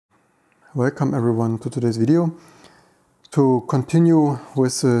welcome everyone to today's video. To continue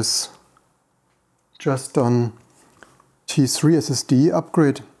with this just done T3 SSD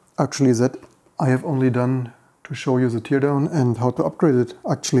upgrade, actually that I have only done to show you the teardown and how to upgrade it.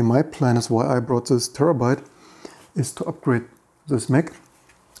 Actually my plan is why I brought this terabyte is to upgrade this Mac.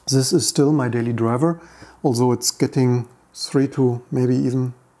 This is still my daily driver, although it's getting 3 to maybe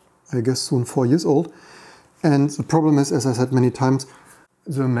even, I guess soon 4 years old. And the problem is, as I said many times,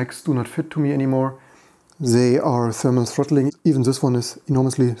 the Macs do not fit to me anymore. They are thermal throttling. Even this one is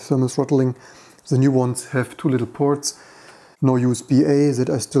enormously thermal throttling. The new ones have 2 little ports, no USB-A that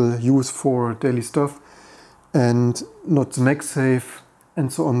I still use for daily stuff, and not the MagSafe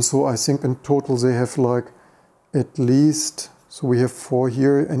and so on. So I think in total they have like at least, so we have 4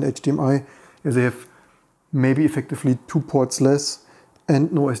 here and HDMI. They have maybe effectively 2 ports less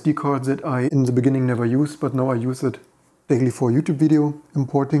and no SD card that I in the beginning never used, but now I use it daily for YouTube video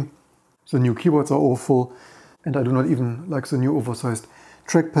importing. The new keyboards are awful, and I do not even like the new oversized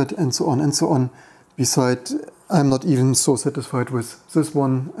trackpad and so on and so on. Besides, I'm not even so satisfied with this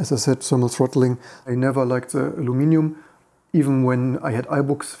one. As I said, thermal throttling. I never liked the aluminum. Even when I had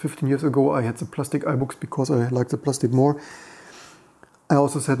iBooks 15 years ago, I had the plastic iBooks because I like the plastic more. I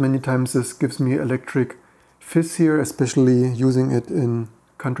also said many times this gives me electric fizz here, especially using it in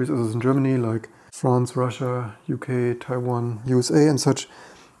countries other than Germany, like France, Russia, UK, Taiwan, USA and such.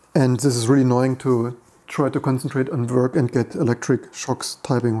 And this is really annoying to try to concentrate on work and get electric shocks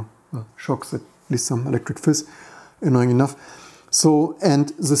typing. Shocks, at least some electric fizz, annoying enough. So, and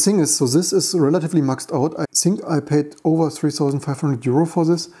the thing is, so this is relatively maxed out. I think I paid over 3,500 euro for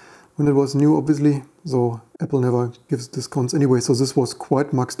this when it was new, obviously. So Apple never gives discounts anyway. So this was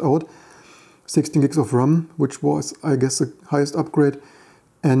quite maxed out. 16 gigs of RAM, which was, I guess, the highest upgrade.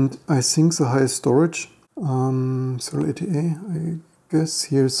 And I think the highest storage, serial ATA, I guess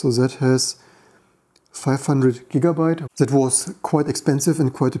here, so that has 500 gigabyte. That was quite expensive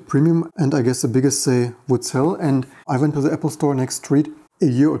and quite a premium, and I guess the biggest they would sell. And I went to the Apple store next street a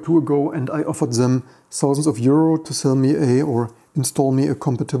year or 2 ago, and I offered them thousands of euro to sell me or install me a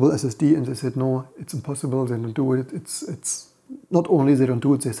compatible SSD, and they said no, it's impossible, they don't do it. It's not only they don't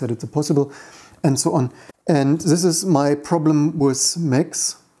do it, they said it's impossible, and so on. And this is my problem with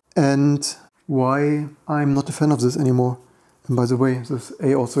Macs and why I'm not a fan of this anymore. And by the way, this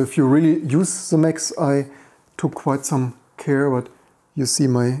A also, if you really use the Macs, I took quite some care, but you see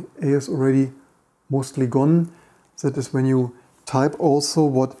my A is already mostly gone. That is when you type also.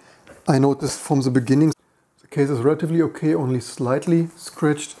 What I noticed from the beginning, the case is relatively okay, only slightly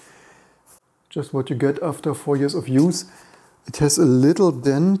scratched. Just what you get after 4 years of use. It has a little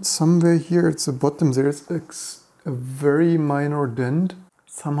dent somewhere here at the bottom. There's a very minor dent.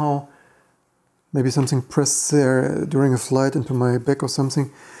 Somehow, maybe something pressed there during a flight into my back or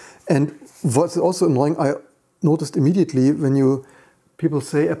something. And what's also annoying, I noticed immediately when people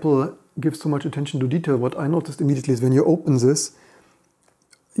say Apple gives so much attention to detail. What I noticed immediately is when you open this,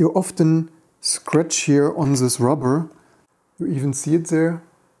 you often scratch here on this rubber. You even see it there.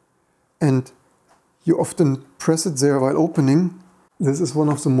 And you often press it there while opening. This is one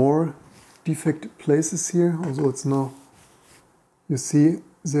of the more defect places here, although it's now, you see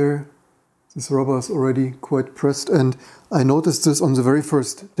there, this rubber is already quite pressed, and I noticed this on the very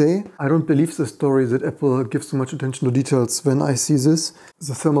first day. I don't believe the story that Apple gives so much attention to details when I see this.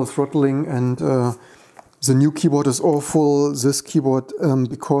 The thermal throttling and the new keyboard is awful, this keyboard,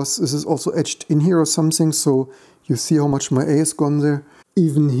 because this is also etched in here or something, so you see how much my A is gone there.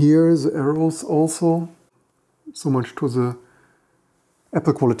 Even here, the arrows also. So much to the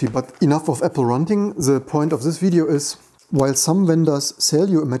Apple quality. But enough of Apple ranting. The point of this video is, while some vendors sell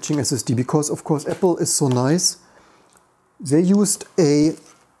you a matching SSD, because of course Apple is so nice, they used a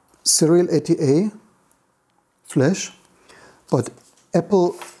serial ATA flash, but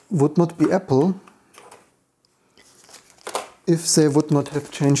Apple would not be Apple if they would not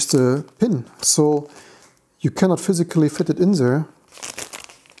have changed the pin. So you cannot physically fit it in there.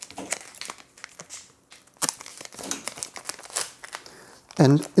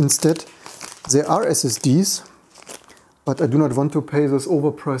 And instead, there are SSDs, but I do not want to pay this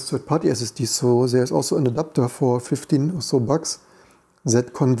overpriced third-party SSD, so there's also an adapter for 15 or so bucks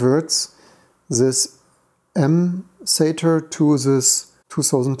that converts this M SATA to this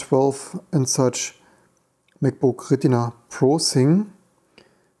 2012 and such MacBook Retina Pro thing.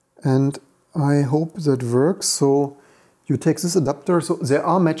 And I hope that works. So you take this adapter, so there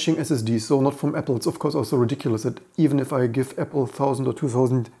are matching SSDs, so not from Apple. It's of course also ridiculous that even if I give Apple 1,000 or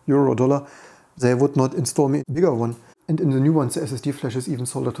 2,000 euro or dollar, they would not install me a bigger one. And in the new ones, the SSD flash is even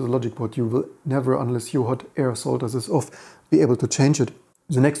soldered to the logic board. You will never, unless you hot air solder this off, be able to change it.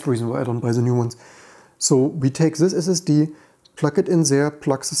 the next reason why I don't buy the new ones. So we take this SSD, plug it in there,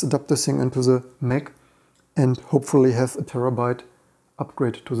 plug this adapter thing into the Mac, and hopefully have a terabyte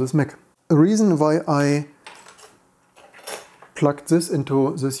upgrade to this Mac. A reason why I plugged this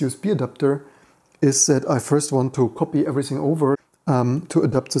into this USB adapter is that I first want to copy everything over to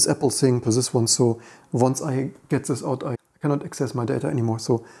adapt this Apple thing to this one. So once I get this out, I cannot access my data anymore.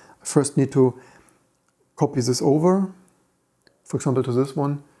 So I first need to copy this over, for example, to this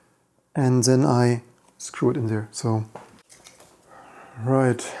one, and then I screw it in there. So,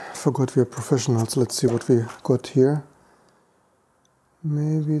 right, forgot we are professionals. Let's see what we got here.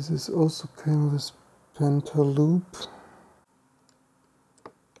 Maybe this also came with pentaloop.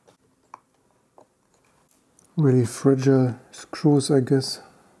 Really fragile screws, I guess.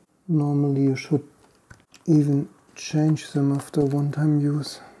 Normally you should even change them after one-time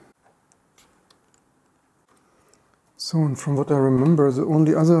use. So, and from what I remember, the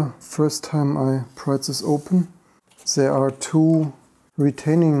only other first time I pried this open, there are two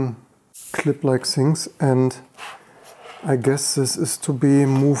retaining clip-like things, and I guess this is to be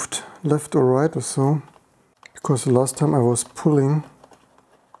moved left or right or so, because the last time I was pulling,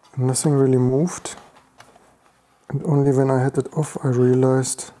 nothing really moved. And only when I had it off I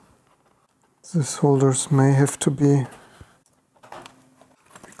realized these holders may have to be,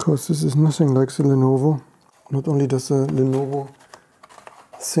 because this is nothing like the Lenovo. Not only does the Lenovo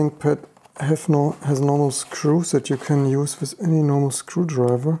ThinkPad has normal screws that you can use with any normal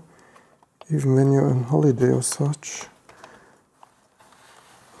screwdriver, even when you're on holiday or such.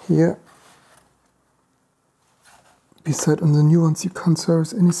 Here, beside on the new ones you can't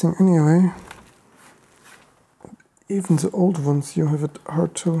service anything anyway. Even the old ones, you have it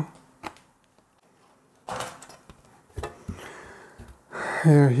hard to.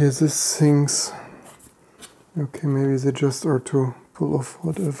 Here's these things. Okay, maybe they just are to pull off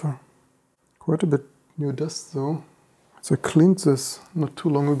whatever. Quite a bit new dust though. So I cleaned this not too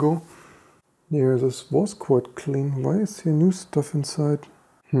long ago. Yeah, this was quite clean. Why is here new stuff inside?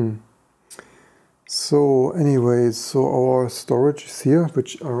 So anyways, so our storage is here,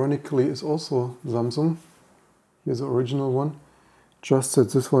 which ironically is also Samsung. Here's the original one. Just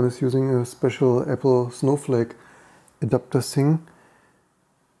that this one is using a special Apple Snowflake adapter thing,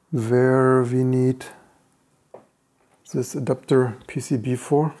 where we need this adapter PCB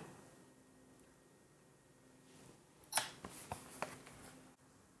for.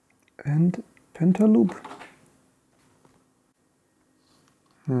 And pentaloop.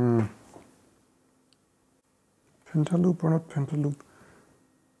 Pentaloop or not pentaloop?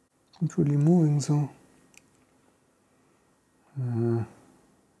 Not really moving though.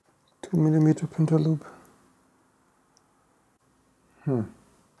 2mm pentaloop.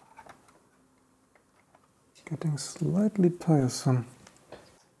 Getting slightly tiresome.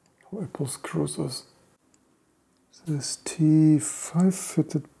 How Apple screws us. This T5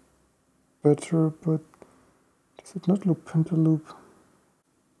 fitted better, but does it not look pentaloop?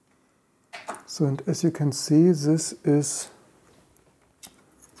 So, and as you can see, this is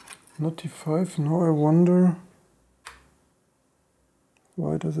not T5. Now I wonder,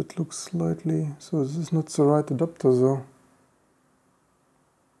 why does it look slightly... So this is not the right adapter though.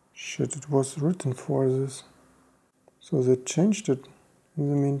 Shit, it was written for this. So they changed it in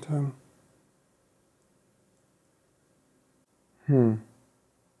the meantime.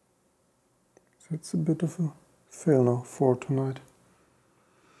 That's a bit of a fail now for tonight.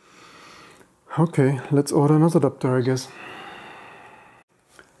 Okay, let's order another adapter, I guess.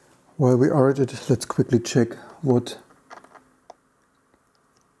 While we are at it, let's quickly check what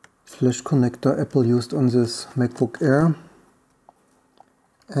flash connector Apple used on this MacBook Air.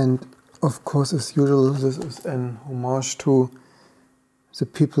 And of course, as usual, this is an homage to the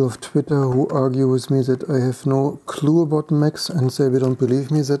people of Twitter who argue with me that I have no clue about Macs and say they don't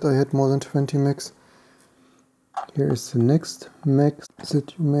believe me that I had more than 20 Macs. Here is the next Mac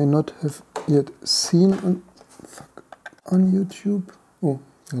that you may not have yet seen on YouTube. Oh,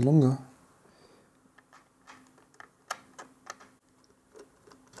 they're longer.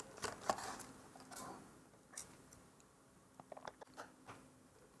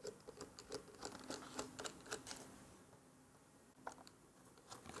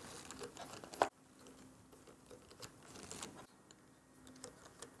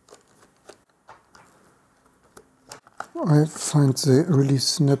 I find they really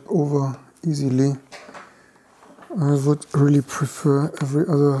snap over easily. I would really prefer every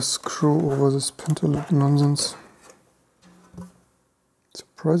other screw over this pentaloop nonsense.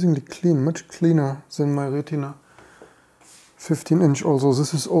 Surprisingly clean, much cleaner than my Retina 15-inch, although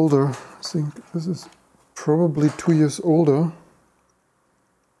this is older. I think this is probably 2 years older.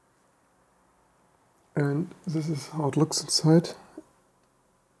 And this is how it looks inside.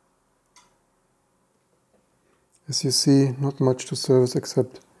 As you see, not much to service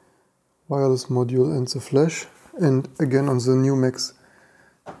except wireless module and the flash. And again, on the new Macs,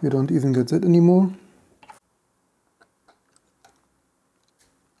 you don't even get that anymore.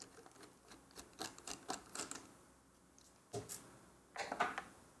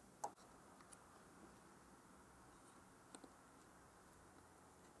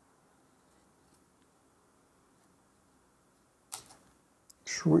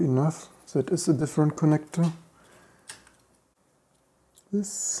 Sure enough, that is a different connector.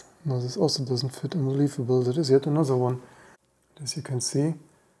 This also doesn't fit, unbelievable. That is yet another one. As you can see,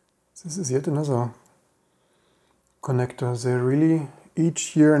 this is yet another connector. They really,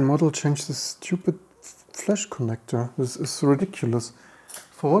 each year and model, change this stupid flash connector. This is ridiculous.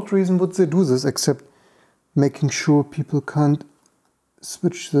 For what reason would they do this, except making sure people can't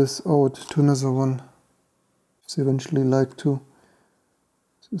switch this out to another one if they eventually like to?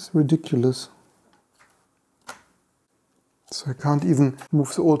 This is ridiculous. So I can't even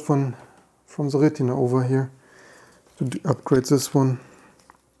move the old one from the Retina over here to upgrade this one.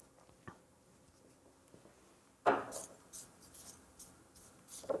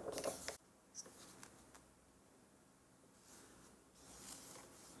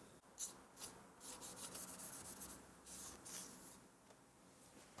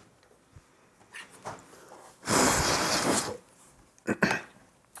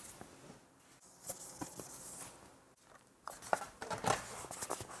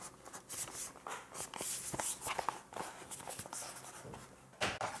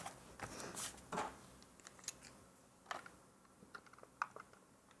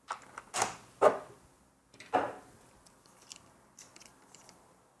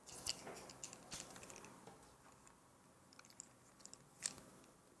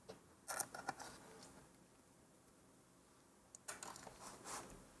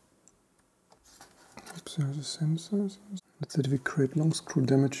 Oops, they're the same size. Let's see if we create long screw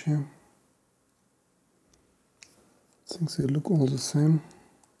damage here. I think they look all the same,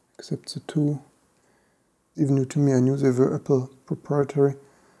 except the two. Even new to me, I knew they were Apple proprietary,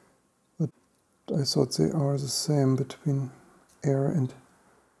 but I thought they are the same between Air and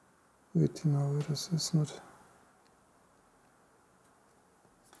Retina. Where does this not?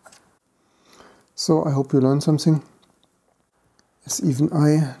 So I hope you learned something, as even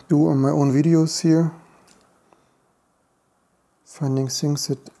I do on my own videos here, finding things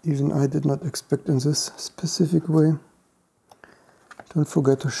that even I did not expect in this specific way. Don't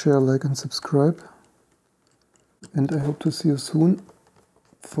forget to share, like and subscribe. And I hope to see you soon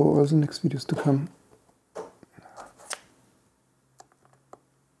for all the next videos to come.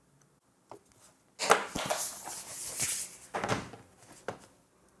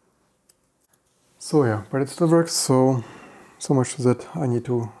 So yeah, but it still works, so much that I need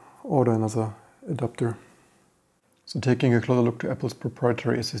to order another adapter. So taking a closer look to Apple's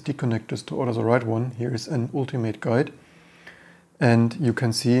proprietary SSD connectors to order the right one, here is an ultimate guide. And you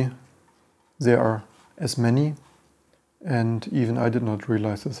can see there are as many, and even I did not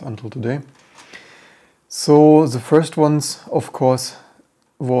realize this until today. So the first ones, of course,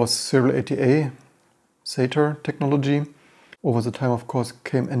 was serial ATA SATA technology. Over the time, of course,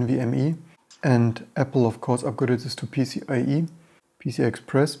 came NVMe, and Apple, of course, upgraded this to PCIe, PCI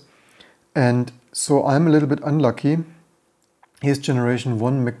Express. And so I'm a little bit unlucky. Here's generation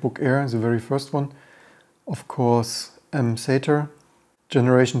 1 MacBook Air, the very first one. Of course, SATA.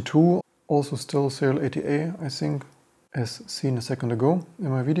 Generation 2, also still serial ATA, I think, as seen a second ago in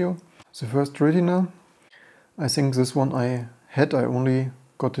my video. The first Retina, I think this one I only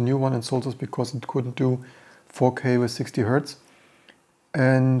got the new one and sold this because it couldn't do 4K with 60 Hz.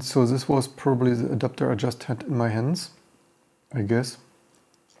 And so this was probably the adapter I just had in my hands, I guess.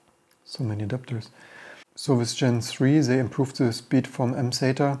 So many adapters. So with Gen 3 they improved the speed from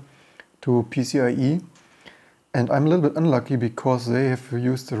SATA to PCIe. And I'm a little bit unlucky because they have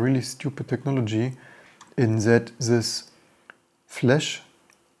used a really stupid technology in that this flash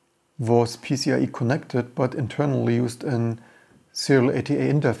was PCIe connected but internally used a serial ATA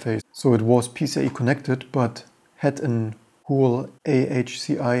interface. So it was PCIe connected but had an whole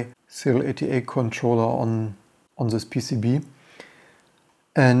AHCI serial ATA controller on this PCB.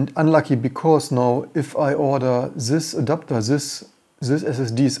 And unlucky because now if I order this adapter, these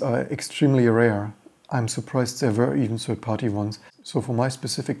SSDs are extremely rare. I'm surprised there were even third-party ones. So for my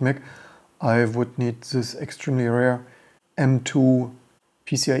specific Mac, I would need this extremely rare M2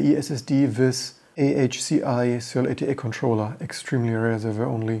 PCIe SSD with AHCI serial ATA controller. Extremely rare. There were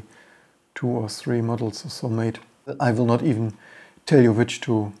only 2 or 3 models or so made. I will not even tell you which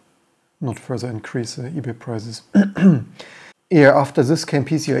to not further increase the eBay prices. Yeah, after this came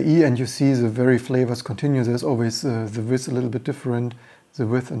PCIe, and you see the very flavors continue. There's always the width a little bit different, the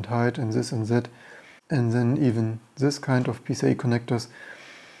width and height and this and that. And then even this kind of PCIe connectors.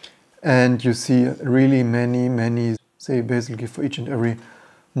 And you see really many, say basically for each and every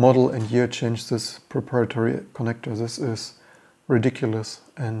model and year change this proprietary connector. This is ridiculous.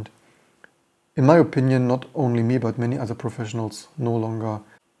 And in my opinion, not only me, but many other professionals no longer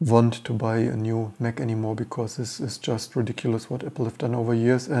want to buy a new Mac anymore, because this is just ridiculous what Apple have done over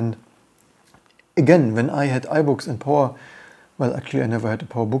years. And again, when I had iBooks and Power, well, actually I never had a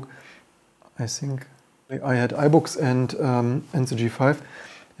PowerBook. I think I had iBooks and the G5,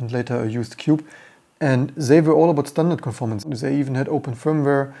 and later I used Cube, and they were all about standard conformance. They even had open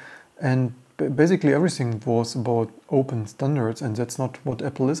firmware, and basically everything was about open standards, and that's not what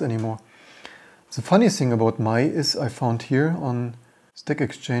Apple is anymore. The funny thing about my is I found here on Stack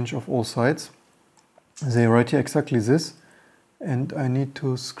Exchange of all sites, they write here exactly this, and I need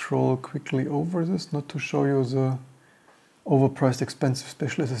to scroll quickly over this not to show you the overpriced expensive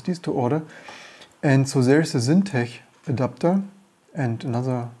special SSDs to order. And so there's a Syntec adapter and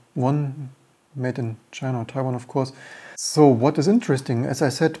another one made in China or Taiwan, of course. So what is interesting, as I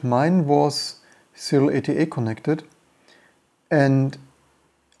said, mine was serial ATA connected, and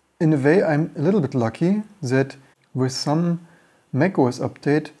in a way I'm a little bit lucky that with some macOS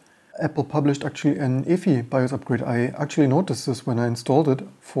update, Apple published actually an EFI BIOS upgrade. I actually noticed this when I installed it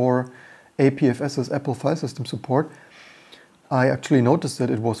for APFS's Apple File System support. I actually noticed that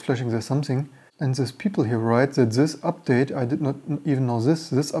it was flashing there something. And these people here write that this update, I did not even know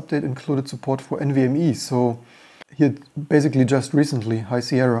this update included support for NVMe. So here basically just recently, High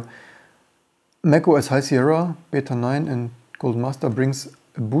Sierra, macOS High Sierra Beta 9 and Golden Master brings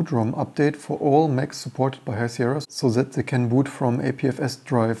a boot ROM update for all Macs supported by High Sierra, so that they can boot from APFS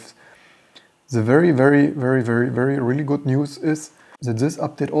drives. The very really good news is that this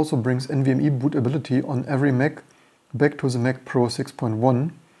update also brings NVMe bootability on every Mac back to the Mac Pro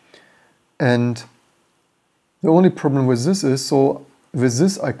 6.1. And the only problem with this is, so with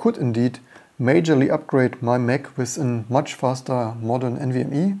this I could indeed majorly upgrade my Mac with a much faster modern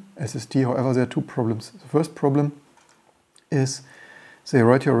NVMe SSD. However, there are two problems. The first problem is, they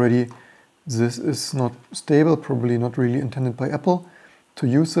write here already, this is not stable, probably not really intended by Apple to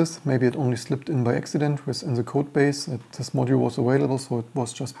use this. Maybe it only slipped in by accident within the code base that this module was available, so it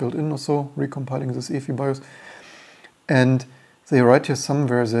was just built in or so, recompiling this EFI BIOS. And they write here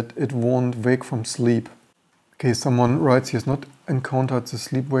somewhere that it won't wake from sleep. Okay, someone writes he has not encountered the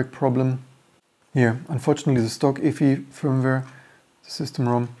sleep-wake problem. Here, unfortunately the stock EFI firmware, the system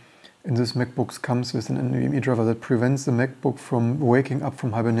ROM, in this MacBooks comes with an NVMe driver that prevents the MacBook from waking up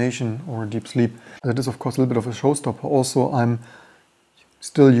from hibernation or deep sleep. That is of course a little bit of a showstopper. Also, I'm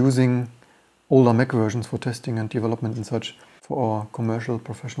still using older Mac versions for testing and development and such for our commercial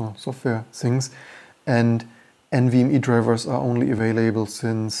professional software things. And NVMe drivers are only available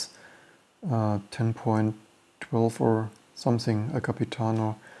since 10.12 or something, El Capitan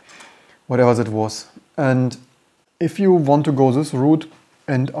or whatever that was. And if you want to go this route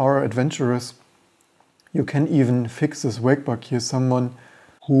and are adventurous, you can even fix this wake bug. Here's someone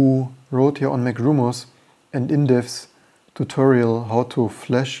who wrote here on Mac Rumors and in-depth tutorial how to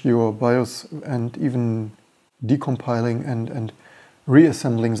flash your BIOS and even decompiling and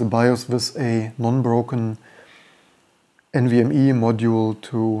reassembling the BIOS with a non-broken NVMe module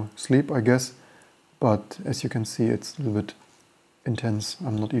to sleep, I guess. But as you can see, it's a little bit intense.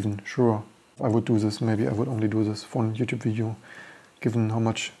 I'm not even sure if I would do this. Maybe I would only do this for a YouTube video. Given how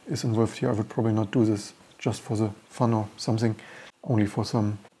much is involved here, I would probably not do this just for the fun or something. Only for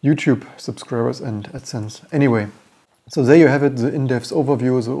some YouTube subscribers and AdSense. Anyway, so there you have it, the in-depth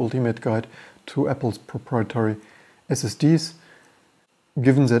overview, the ultimate guide to Apple's proprietary SSDs.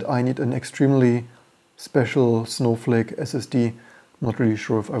 Given that I need an extremely special Snowflake SSD, not really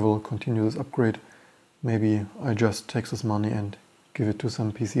sure if I will continue this upgrade. Maybe I just take this money and give it to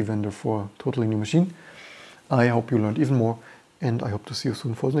some PC vendor for a totally new machine. I hope you learned even more, and I hope to see you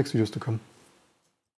soon for the next videos to come.